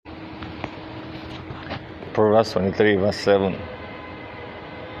Proverbs 23 verse 7.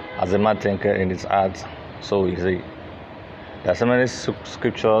 As a man thinketh in his heart, so is he. There are so many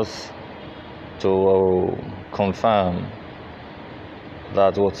scriptures to confirm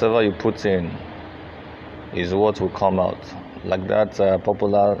that whatever you put in is what will come out. Like that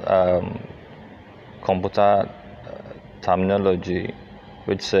popular computer terminology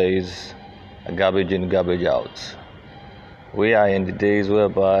which says garbage in, garbage out. We are in the days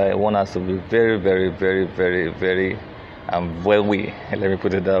whereby one has to be very, very, very, very, very, let me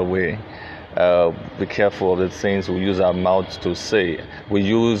put it that way, be careful of the things we use our mouths to say.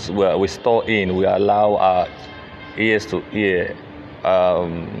 We store in, we allow our ears to hear.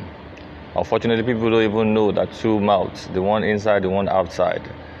 Unfortunately, people don't even know that two mouths, the one inside, the one outside.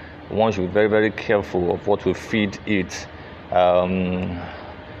 One should be very, very careful of what we feed it.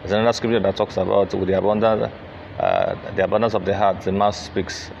 There's another scripture that talks about with the abundance of the heart, the mouth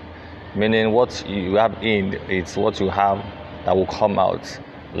speaks. Meaning what you have in, it's what you have that will come out.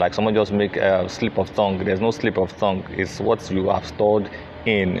 Like someone just make a slip of tongue. There's no slip of tongue. It's what you have stored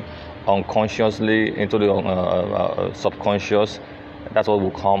in unconsciously into the subconscious. That's what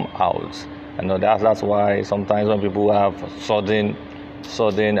will come out. And that's why sometimes when people have sudden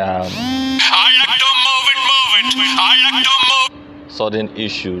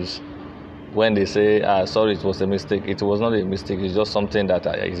issues, when they say sorry, it was a mistake, it was not a mistake, it's just something that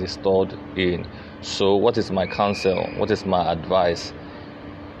is stored in. So what is my counsel? What is my advice?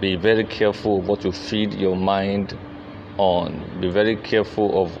 Be very careful of what you feed your mind on. Be very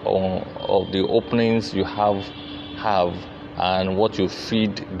careful of the openings you have and what you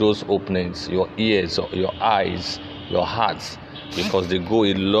feed those openings, your ears, your eyes, your hearts, because they go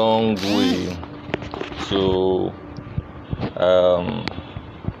a long way to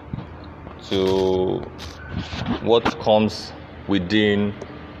what comes within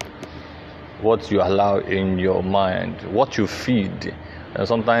what you allow in your mind, what you feed. And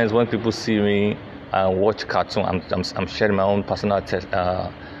sometimes when people see me and watch cartoon, I'm sharing my own personal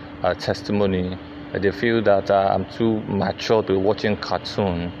testimony. They feel that I'm too mature to be watching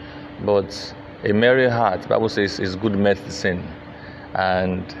cartoon, but a merry heart, Bible says, is good medicine.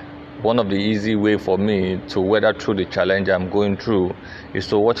 And one of the easy way for me to weather through the challenge I'm going through is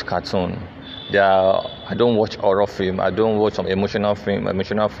to watch cartoon. I don't watch horror film. I don't watch some emotional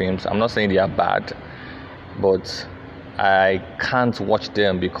films. I'm not saying they are bad, but I can't watch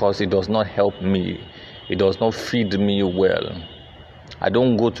them because it does not help me. It does not feed me well. I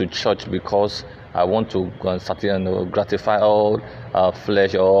don't go to church because I want to gratify all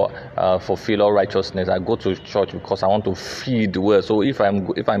flesh or fulfill all righteousness. I go to church because I want to feed well. So if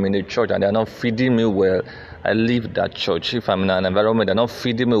I'm in a church and they're not feeding me well, I leave that church. If I'm in an environment they're not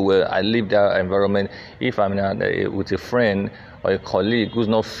feeding me well, I leave that environment. If I'm with a friend or a colleague who's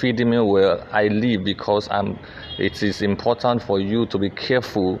not feeding me well, I leave, because it is important for you to be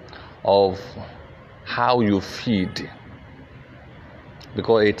careful of how you feed.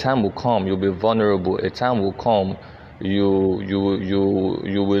 Because a time will come, you'll be vulnerable. A time will come, you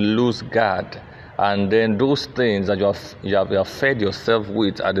will lose guard, and then those things that you have fed yourself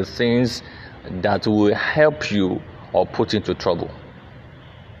with are the things that will help you or put into trouble.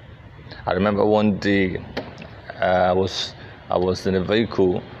 I remember one day I was in a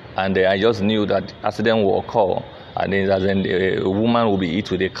vehicle, and I just knew that accident will occur, and then a woman will be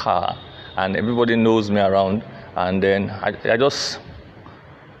hit with a car, and everybody knows me around, and then I just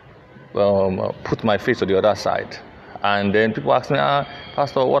put my face to the other side, and then people ask me,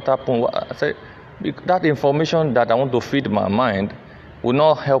 Pastor, what happened? I say, that information that I want to feed my mind will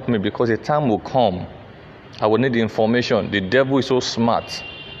not help me, because a time will come I will need the information. The devil is so smart.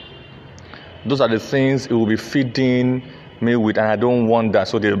 Those are the things he will be feeding me with, and I don't want that.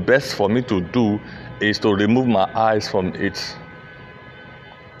 So the best for me to do is to remove my eyes from it.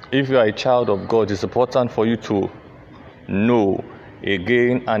 If you are a child of God, it's important for you to know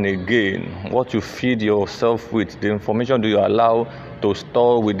again and again what you feed yourself with. The information that you allow to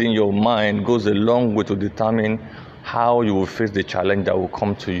store within your mind goes a long way to determine how you will face the challenge that will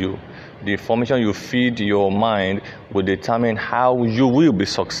come to you. The information you feed your mind will determine how you will be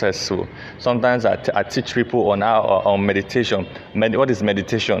successful. Sometimes I teach people on meditation. What is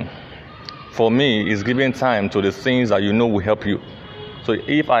meditation? For me, it's giving time to the things that you know will help you. So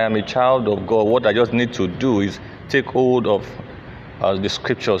if I am a child of God, what I just need to do is take hold of the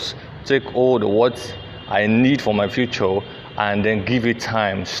scriptures, take hold of what I need for my future, and then give it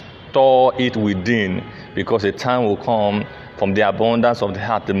time, store it within, because a time will come. From the abundance of the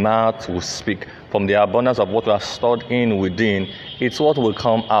heart, the mouth will speak. From the abundance of what we are stored in within, it's what will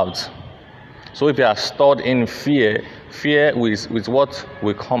come out. So if you are stored in fear with what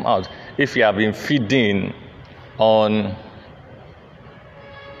will come out. If you have been feeding on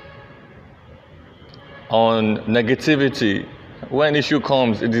negativity. When issue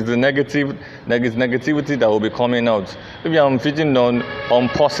comes, it is the negativity that will be coming out. If I'm feeding on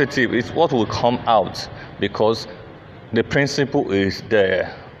positive, it's what will come out, because the principle is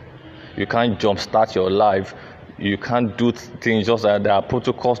there. You can't jumpstart your life. You can't do things just like there are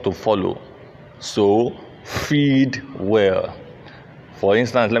protocols to follow. So feed well. For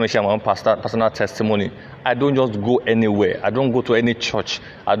instance, let me share my own personal testimony. I don't just go anywhere. I don't go to any church.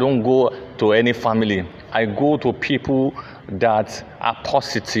 I don't go to any family. I go to people that are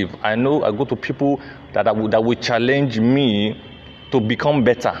positive. I go to people that will challenge me to become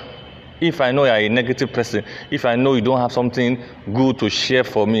better. If I know you're a negative person, if I know you don't have something good to share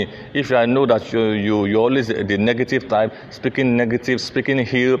for me, if I know that you're always the negative type, speaking negative, speaking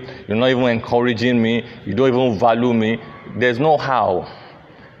ill, you're not even encouraging me, you don't even value me, there's no how.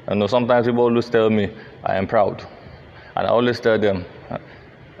 I know sometimes people always tell me I am proud. And I always tell them,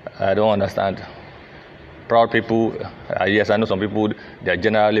 I don't understand. Proud people, yes, I know some people, they're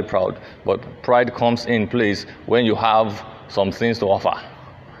generally proud. But pride comes in place when you have some things to offer.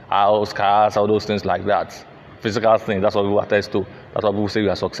 House, cars, all those things like that. Physical things, that's what people attest to. That's what people say you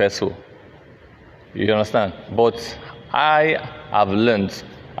are successful. You understand? But I have learned,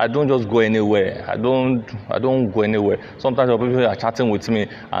 I don't just go anywhere. I don't go anywhere. Sometimes people are chatting with me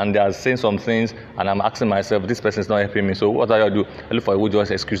and they are saying some things and I'm asking myself, this person is not helping me. So what do I do? I look for a way to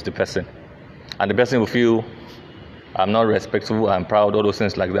just excuse the person. And the person will feel I'm not respectful, I'm proud, all those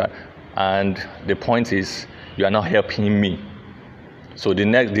things like that. And the point is, you are not helping me. So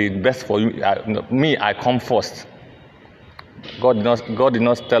the best for you, I come first. God did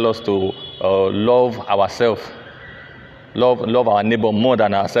not tell us to love ourselves, love our neighbor more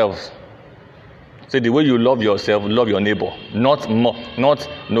than ourselves. So the way you love yourself, love your neighbor. Not more.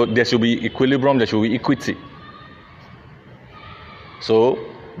 There should be equilibrium. There should be equity. So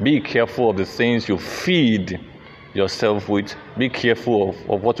be careful of the things you feed yourself with. Be careful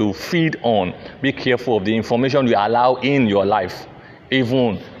of what you feed on. Be careful of the information you allow in your life.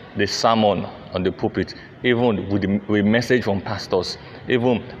 Even the sermon on the pulpit, even with message from pastors,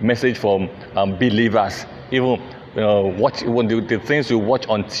 even message from believers, even the things you watch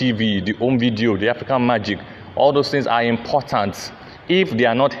on TV, the home video, the African magic, all those things are important. If they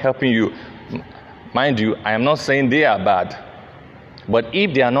are not helping you, mind you, I am not saying they are bad, but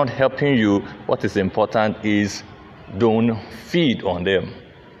if they are not helping you, what is important is don't feed on them.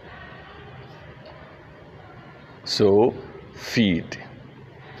 So feed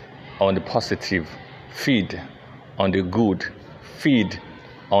on the positive, feed on the good, feed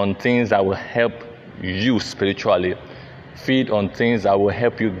on things that will help you spiritually, feed on things that will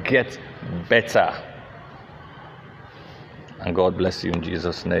help you get better. And God bless you in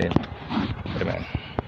Jesus' name. Amen.